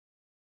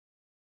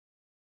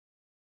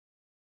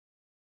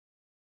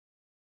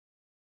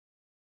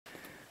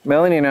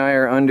Melanie and I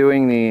are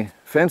undoing the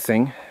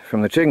fencing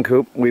from the chicken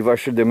coop. We've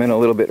ushered them in a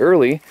little bit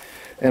early,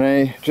 and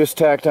I just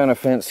tacked on a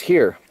fence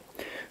here.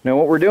 Now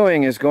what we're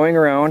doing is going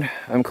around,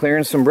 I'm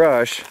clearing some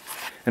brush,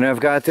 and I've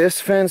got this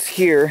fence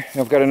here.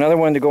 I've got another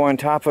one to go on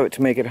top of it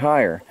to make it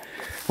higher.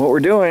 What we're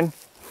doing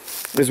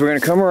is we're going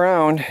to come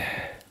around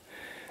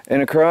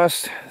and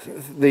across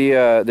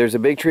the, there's a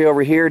big tree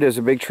over here, there's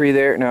a big tree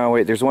there. No,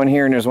 wait, there's one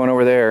here and there's one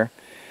over there.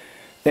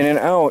 In and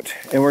out,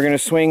 and we're going to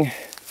swing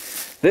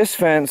this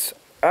fence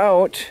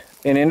out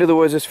and into the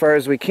woods as far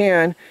as we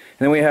can, and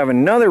then we have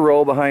another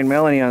row behind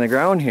Melanie on the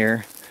ground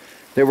here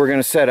that we're going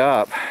to set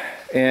up,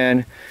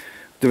 and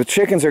the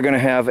chickens are going to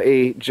have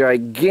a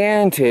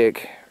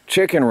gigantic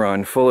chicken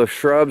run full of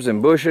shrubs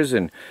and bushes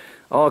and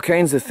all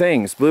kinds of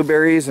things,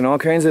 blueberries and all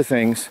kinds of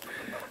things.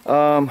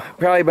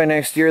 Probably by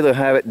next year they'll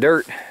have it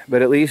dirt,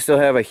 but at least they'll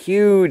have a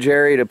huge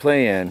area to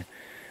play in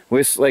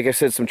with, like I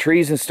said, some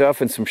trees and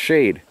stuff and some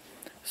shade,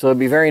 so it'll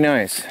be very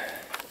nice.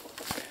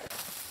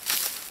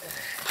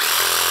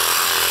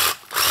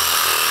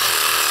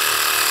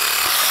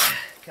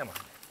 Come on.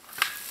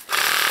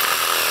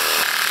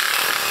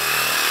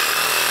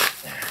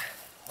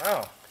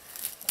 Wow,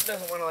 it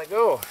doesn't want to let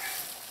go.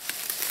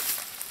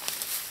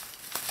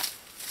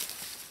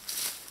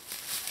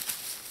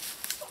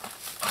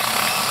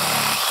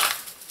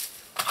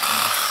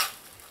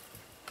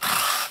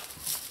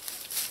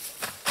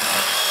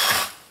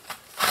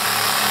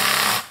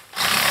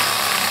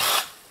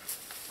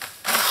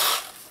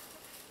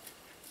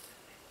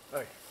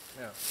 Okay,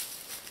 now.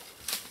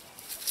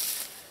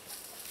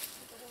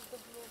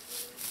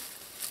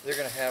 They're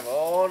going to have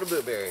all the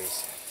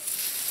blueberries.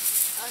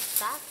 Oh, it's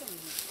back in here.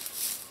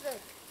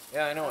 Look.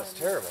 Yeah, I know, it's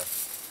terrible.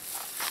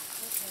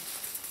 Okay.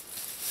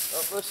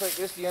 Well, it looks like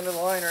this is the end of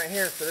the line right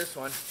here for this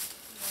one.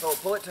 So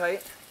pull it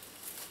tight.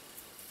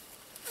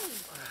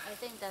 I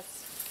think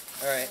that's...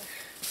 Alright.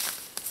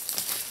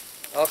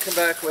 I'll come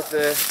back with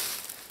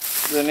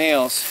the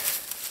nails.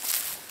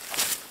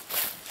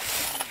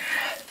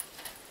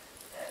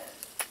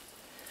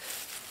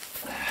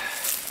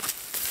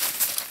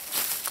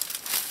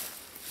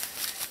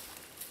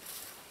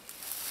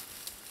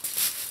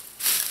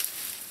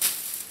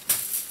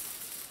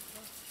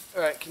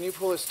 Alright, can you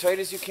pull as tight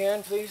as you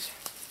can, please?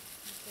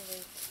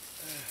 Okay,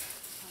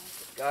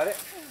 Got it?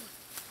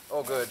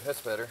 Oh, good. That's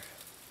better.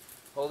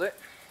 Hold it.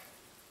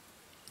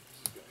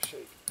 This is going to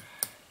shake.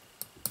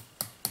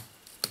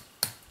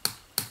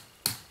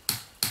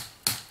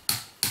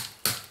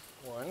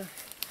 One.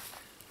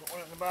 Put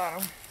one at the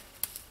bottom.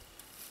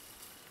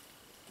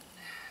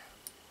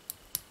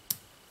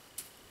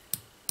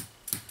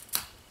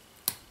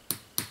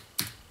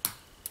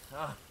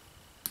 Ah,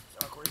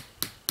 it's awkward.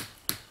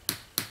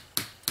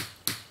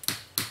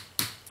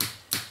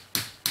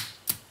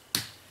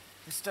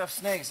 This stuff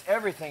snags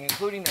everything,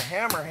 including the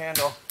hammer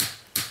handle.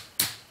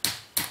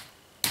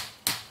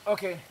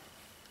 Okay,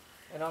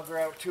 and I'll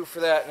grab two for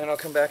that, and then I'll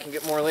come back and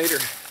get more later.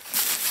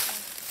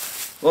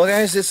 Well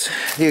guys, it's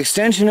the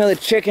extension of the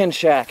chicken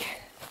shack.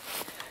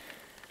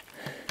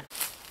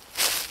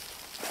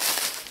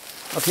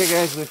 Okay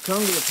guys, we've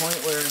come to the point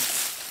where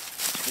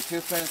the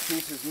two fence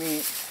pieces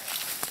meet,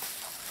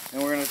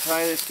 and we're going to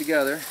tie this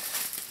together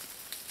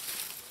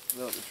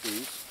without the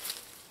trees.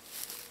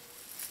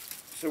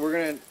 So we're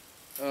going to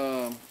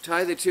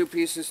tie the two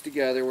pieces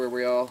together where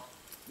we all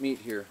meet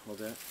here. Hold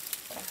that.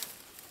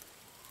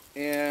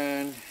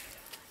 And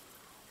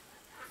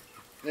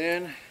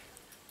then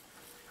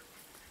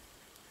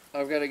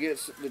I've got to get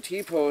the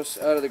T-posts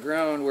out of the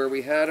ground where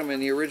we had them in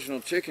the original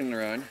chicken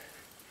run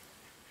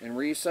and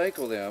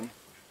recycle them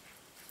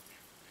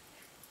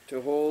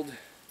to hold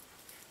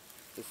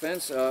the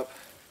fence up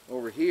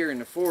over here in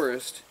the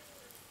forest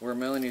where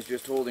Melanie's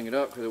just holding it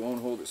up because it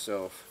won't hold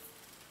itself.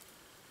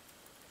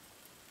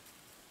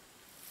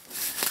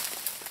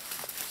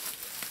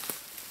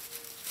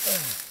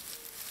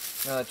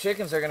 Now the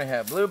chickens are going to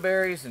have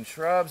blueberries and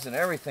shrubs and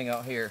everything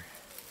out here.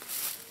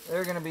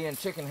 They're going to be in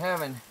chicken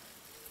heaven.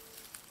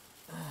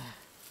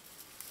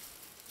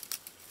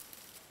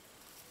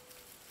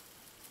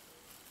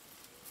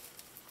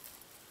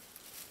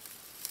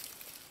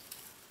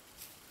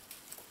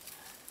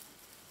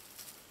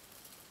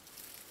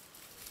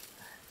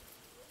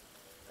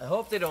 I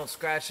hope they don't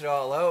scratch it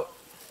all out,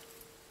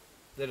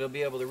 that it'll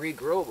be able to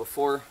regrow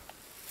before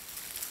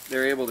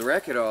they're able to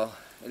wreck it all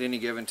at any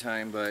given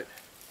time, but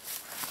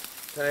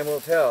time will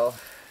tell.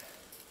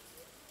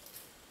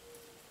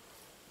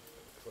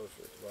 Closer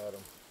at the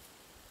bottom.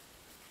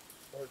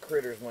 Or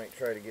critters might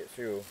try to get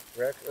through.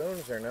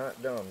 Raccoons are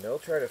not dumb. They'll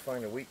try to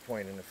find a weak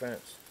point in the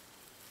fence,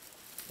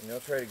 and they'll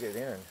try to get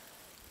in.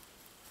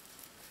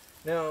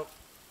 Now,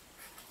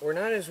 we're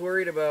not as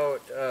worried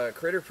about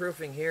critter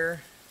proofing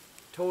here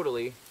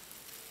totally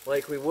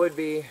like we would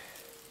be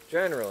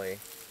generally,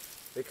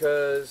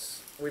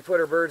 because we put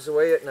our birds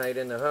away at night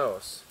in the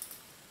house.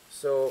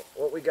 So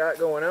what we got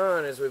going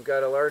on is we've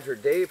got a larger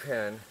day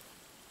pen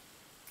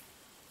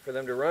for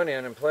them to run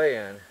in and play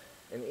in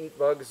and eat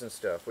bugs and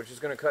stuff, which is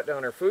going to cut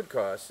down our food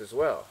costs as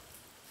well.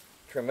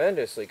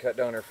 Tremendously cut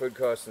down our food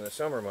costs in the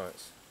summer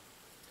months.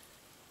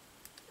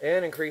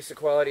 and increase the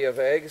quality of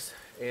eggs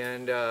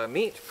and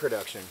meat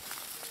production.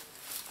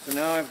 So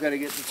now I've got to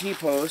get the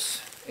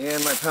T-posts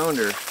and my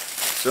pounder.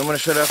 So I'm going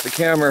to shut off the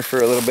camera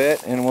for a little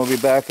bit and we'll be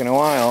back in a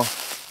while.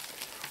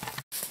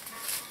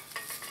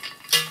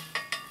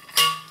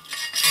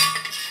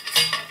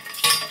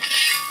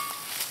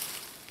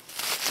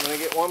 I'm going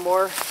to get one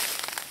more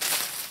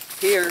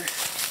here.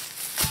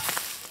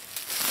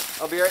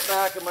 I'll be right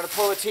back. I'm going to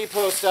pull the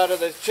T-post out of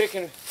the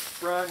chicken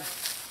run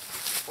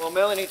while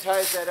Melanie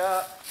ties that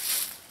up.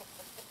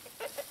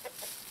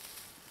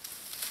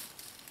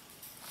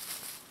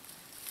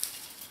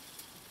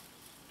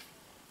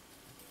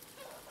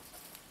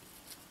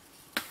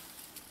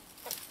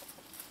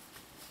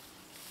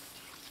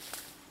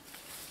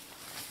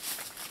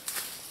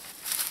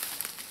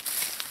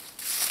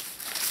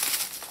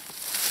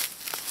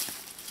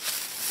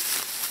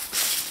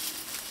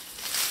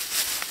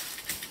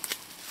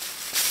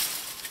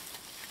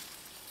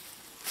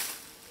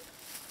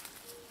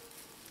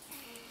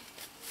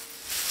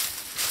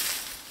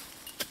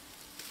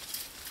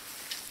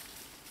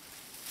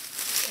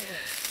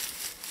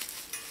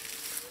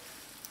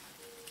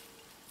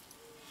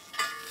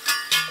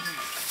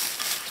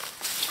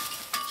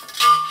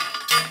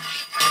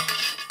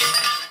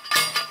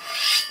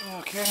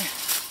 Okay,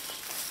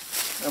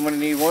 I'm going to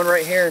need one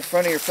right here in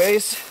front of your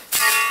face,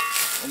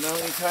 and then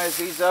when he ties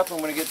these up, I'm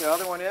going to get the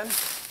other one in.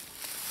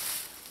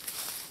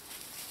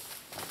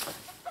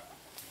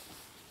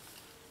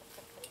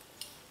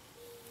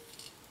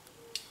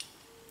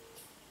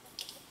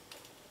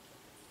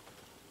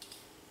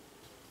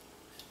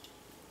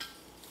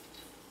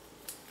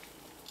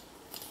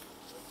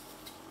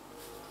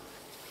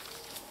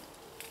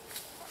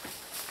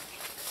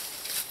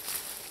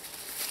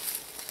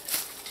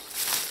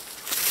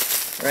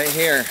 Right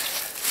here.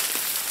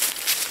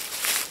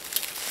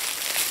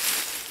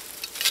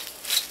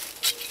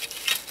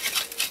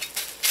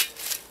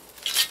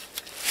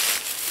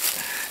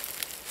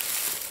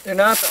 They're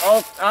not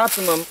the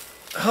optimum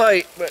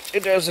height, but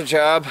it does the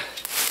job.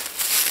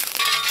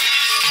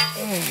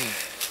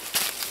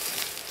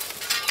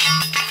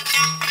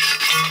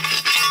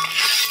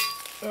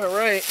 All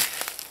right.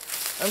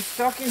 I'm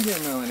stuck in here,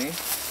 Melanie.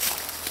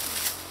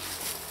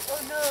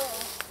 Oh no.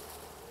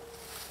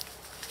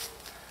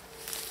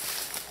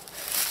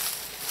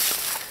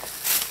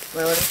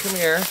 Melanie, come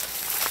here.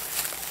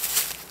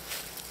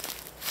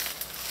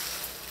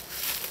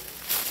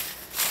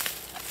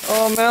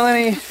 Oh,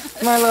 Melanie,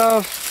 my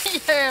love.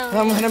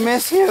 I'm gonna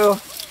miss you.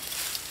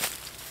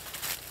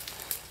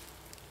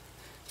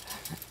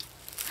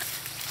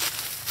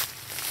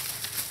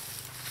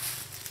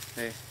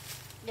 Hey.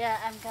 Yeah,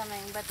 I'm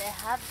coming, but I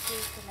have to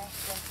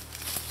connect them.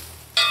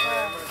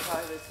 Alright, I'm gonna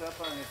tie this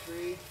up on the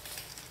tree.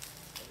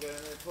 I've got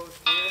another post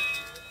here.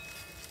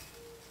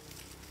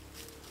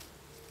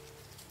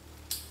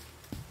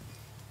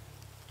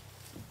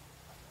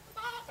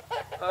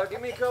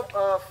 Give me a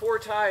couple, 4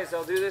 ties.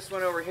 I'll do this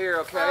one over here,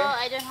 okay? Oh,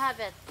 I don't have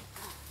it.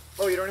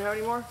 Oh, you don't have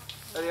any more?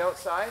 Are they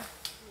outside?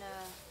 No.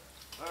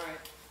 Alright.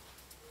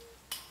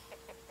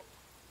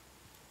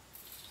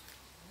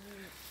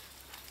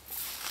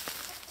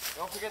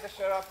 Don't forget to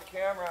shut off the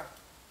camera.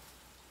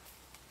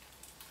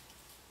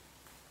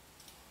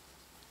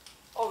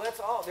 Oh, that's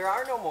all. There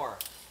are no more.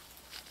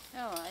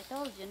 No, I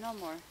told you no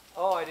more.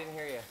 Oh, I didn't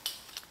hear you.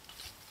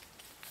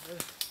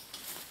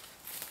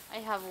 I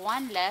have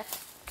one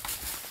left.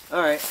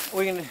 Alright,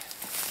 we can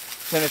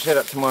finish it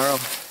up tomorrow.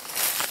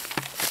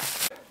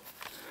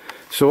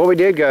 So what we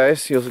did,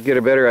 guys, you'll get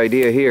a better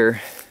idea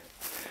here.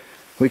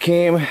 We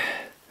came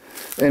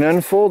and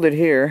unfolded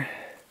here,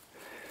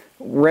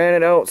 ran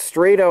it out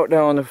straight out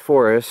down the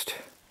forest,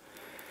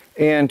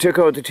 and took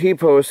out the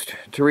T-post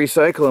to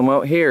recycle them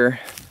out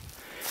here.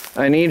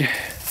 I need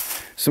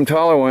some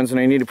taller ones and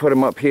I need to put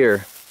them up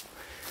here.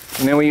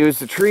 And then we used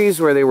the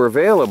trees where they were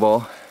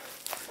available.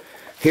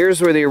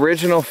 Here's where the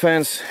original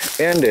fence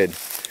ended.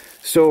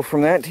 So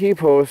from that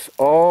T-post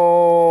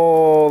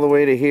all the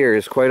way to here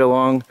is quite a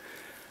long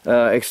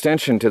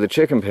extension to the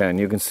chicken pen.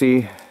 You can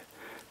see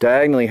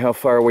diagonally how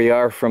far we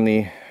are from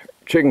the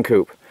chicken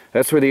coop.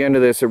 That's where the end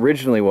of this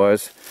originally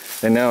was,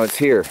 and now it's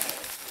here.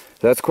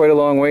 That's quite a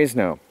long ways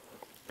now.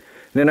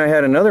 Then I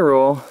had another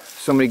roll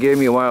somebody gave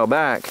me a while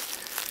back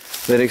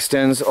that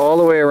extends all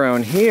the way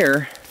around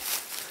here.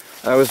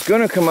 I was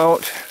going to come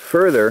out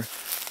further,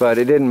 but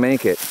it didn't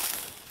make it.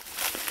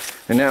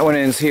 And that one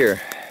ends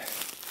here.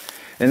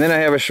 And then I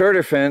have a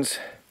shorter fence,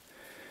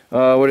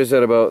 what is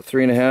that, about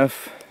 3.5,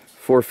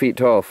 4 feet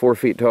tall, 4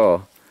 feet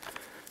tall,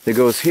 that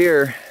goes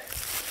here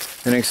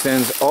and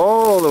extends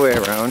all the way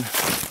around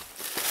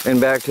and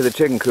back to the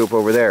chicken coop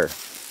over there,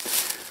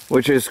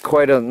 which is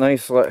quite a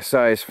nice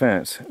size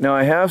fence. Now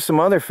I have some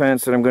other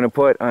fence that I'm going to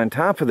put on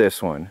top of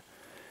this one,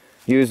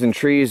 using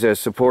trees as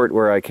support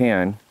where I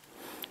can,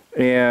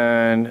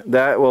 and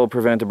that will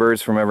prevent the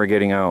birds from ever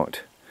getting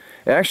out.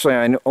 Actually,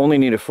 I only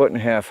need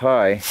 1.5 feet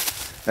high.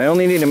 I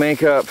only need to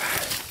make up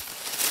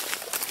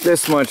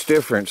this much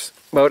difference,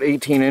 about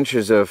 18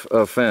 inches of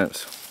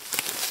fence.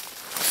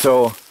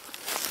 So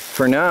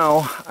For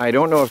now, I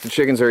don't know if the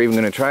chickens are even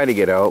going to try to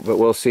get out, but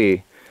we'll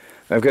see.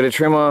 I've got to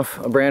trim off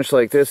a branch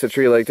like this, a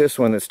tree like this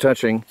one that's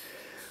touching,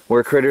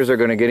 where critters are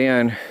going to get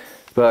in.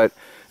 But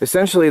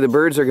essentially the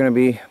birds are going to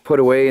be put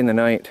away in the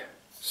night.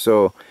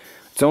 So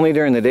it's only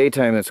during the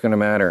daytime that's going to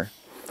matter.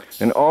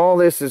 And all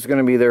this is going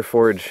to be their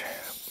forage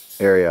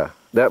area.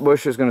 That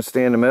bush is going to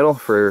stay in the middle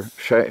for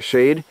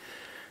shade.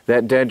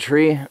 That dead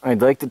tree,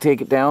 I'd like to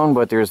take it down,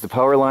 but there's the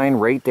power line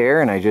right there,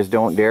 and I just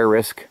don't dare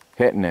risk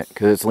hitting it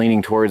because it's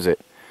leaning towards it.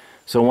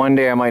 So one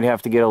day I might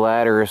have to get a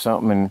ladder or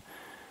something,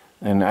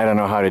 and I don't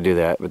know how to do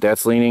that, but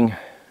that's leaning,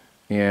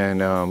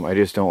 and I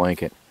just don't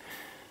like it.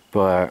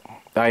 But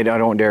I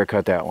don't dare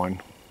cut that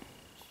one.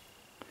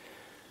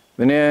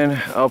 And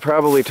then I'll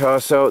probably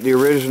toss out the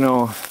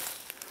original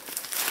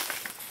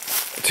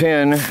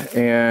tin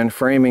and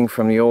framing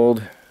from the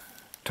old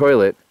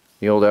toilet,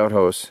 the old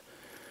outhouse.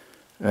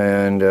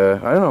 And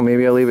I don't know,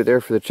 maybe I'll leave it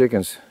there for the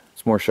chickens.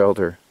 It's more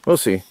shelter. We'll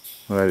see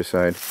what I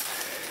decide.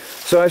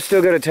 So I've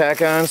still got to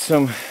tack on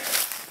some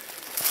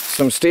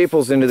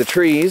staples into the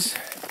trees,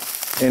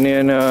 and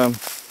then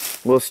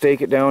we'll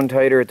stake it down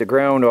tighter at the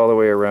ground all the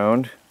way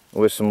around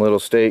with some little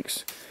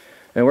stakes.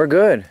 And we're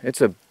good. It's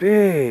a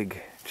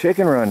big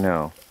chicken run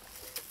now.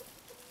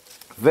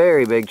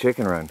 Very big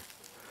chicken run.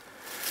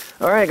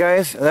 Alright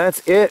guys,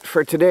 that's it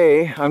for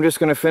today. I'm just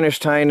going to finish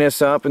tying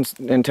this up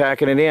and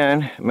tacking it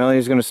in.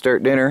 Melanie's going to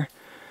start dinner.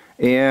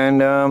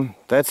 And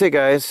that's it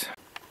guys.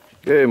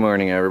 Good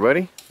morning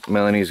everybody.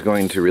 Melanie's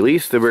going to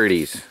release the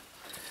birdies.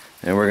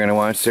 And we're going to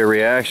watch their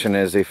reaction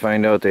as they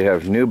find out they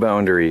have new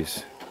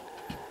boundaries.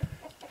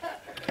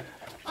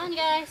 Come on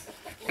guys.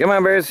 Come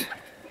on birds.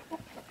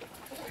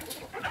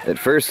 At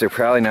first they're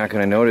probably not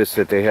going to notice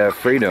that they have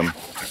freedom.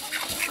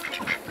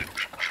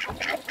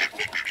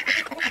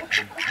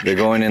 They're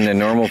going in the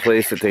normal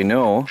place that they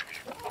know.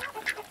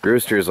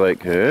 Rooster's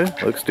like,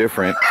 looks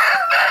different.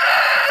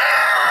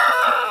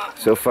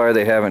 So far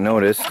they haven't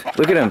noticed.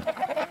 Look at them.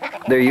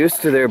 They're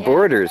used to their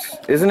borders.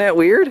 Isn't that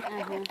weird?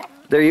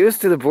 They're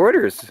used to the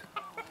borders.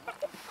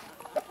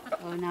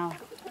 Oh no.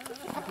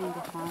 I think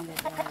they found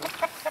it already.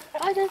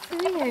 Oh, that's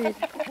weird.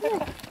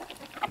 Look.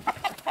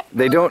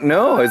 They don't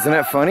know. Isn't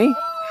that funny?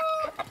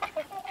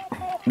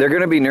 They're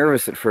going to be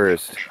nervous at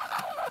first.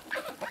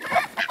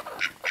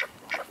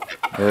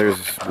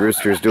 There's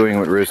roosters doing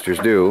what roosters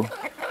do.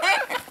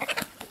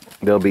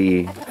 They'll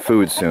be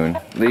food soon.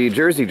 The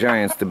Jersey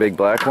Giants, the big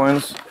black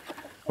ones,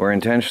 were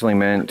intentionally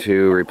meant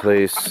to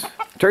replace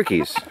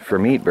turkeys for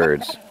meat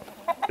birds.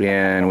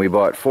 And we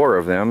bought 4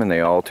 of them, and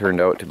they all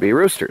turned out to be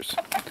roosters.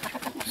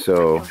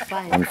 So,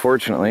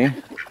 unfortunately,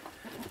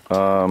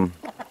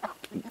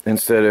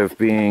 instead of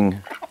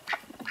being...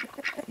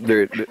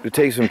 it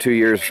takes them 2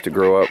 years to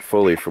grow up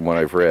fully from what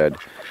I've read.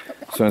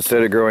 So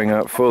instead of growing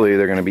up fully,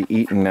 they're going to be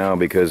eaten now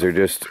because they're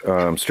just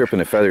stripping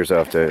the feathers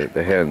off the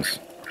hens.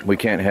 We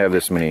can't have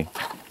this many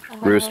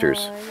roosters.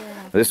 Yeah.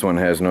 This one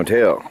has no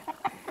tail.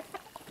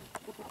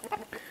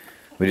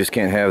 We just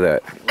can't have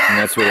that. And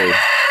that's where they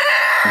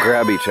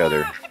grab each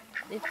other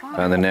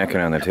on the neck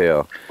and on the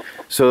tail.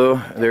 So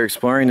they're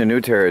exploring the new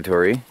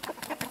territory.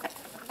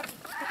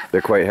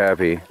 They're quite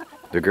happy.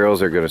 The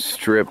girls are going to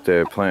strip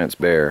the plants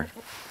bare.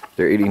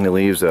 They're eating the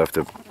leaves off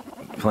the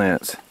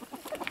plants.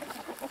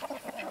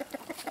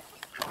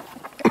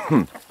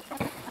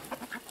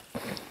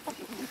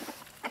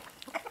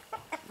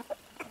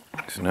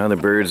 So now the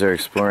birds are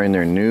exploring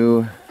their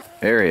new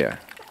area.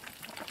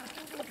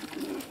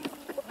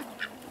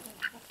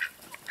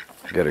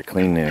 Got to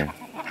clean their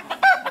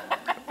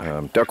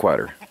duck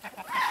water.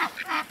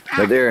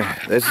 But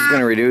this is going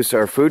to reduce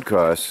our food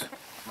costs,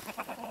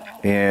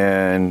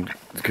 and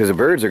because the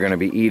birds are going to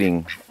be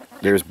eating.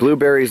 There's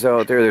blueberries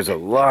out there. There's a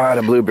lot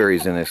of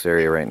blueberries in this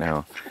area right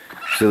now.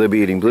 So they'll be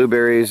eating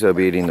blueberries, they'll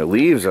be eating the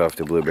leaves off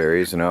the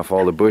blueberries and off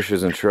all the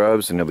bushes and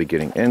shrubs, and they'll be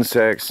getting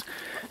insects.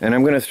 And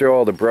I'm going to throw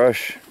all the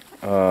brush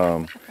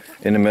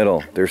in the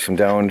middle. There's some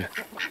downed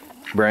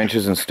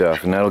branches and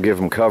stuff, and that'll give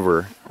them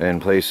cover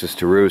and places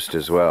to roost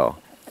as well.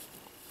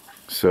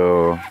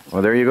 So,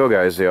 well, there you go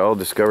guys. They all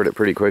discovered it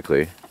pretty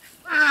quickly.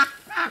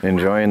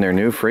 Enjoying their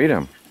new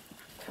freedom.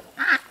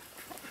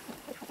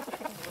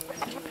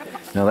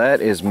 Now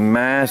that is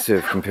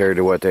massive compared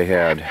to what they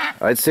had.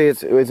 I'd say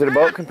is it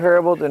about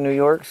comparable to New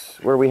York's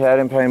where we had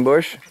in Pine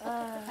Bush?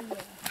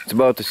 It's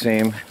about the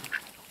same,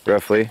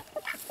 roughly.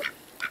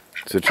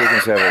 So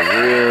chickens have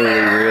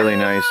a really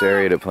nice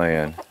area to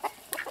play in.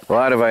 A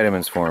lot of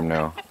vitamins for them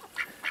now.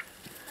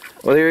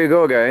 Well, there you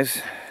go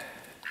guys.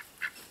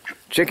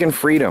 Chicken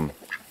freedom.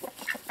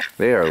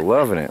 They are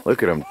loving it.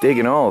 Look at them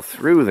digging all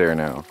through there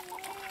now.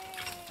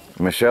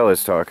 Michelle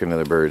is talking to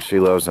the birds. She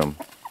loves them.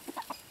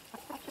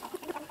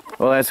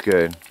 Well, that's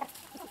good.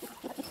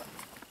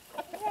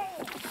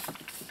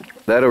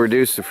 That'll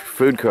reduce the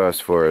food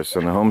costs for us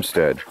on the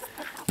homestead.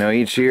 Now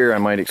each year I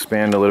might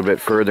expand a little bit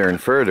further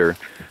and further.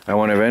 I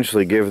want to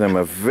eventually give them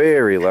a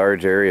very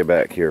large area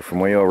back here,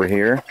 from way over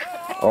here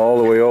all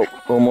the way up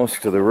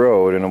almost to the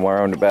road and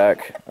around the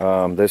back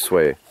this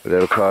way. But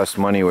that'll cost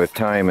money with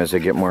time as I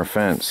get more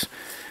fence.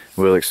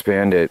 We'll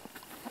expand it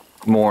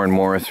more and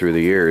more through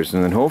the years,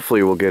 and then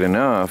hopefully we'll get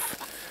enough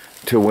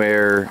to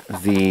where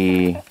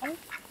the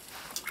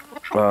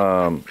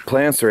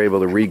plants are able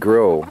to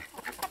regrow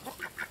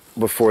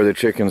before the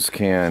chickens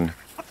can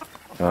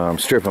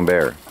strip them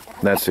bare.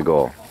 That's the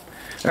goal.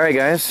 Alright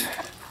guys,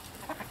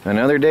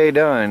 another day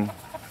done.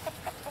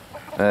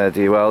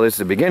 Well, this is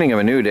the beginning of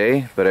a new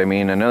day, but I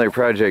mean another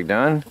project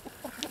done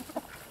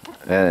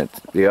at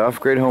the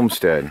off-grid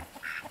homestead.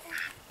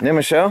 Now,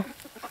 Michelle,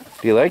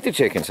 do you like the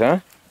chickens,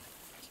 huh?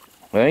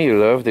 Well, you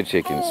love the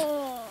chickens.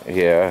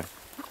 Yeah.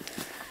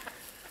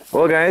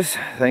 Well, guys,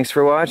 thanks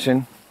for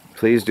watching.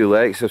 Please do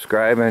like,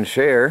 subscribe, and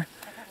share,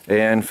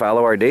 and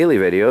follow our daily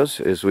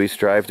videos as we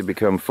strive to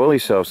become fully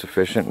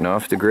self-sufficient and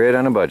off the grid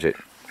on a budget.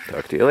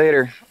 Talk to you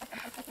later.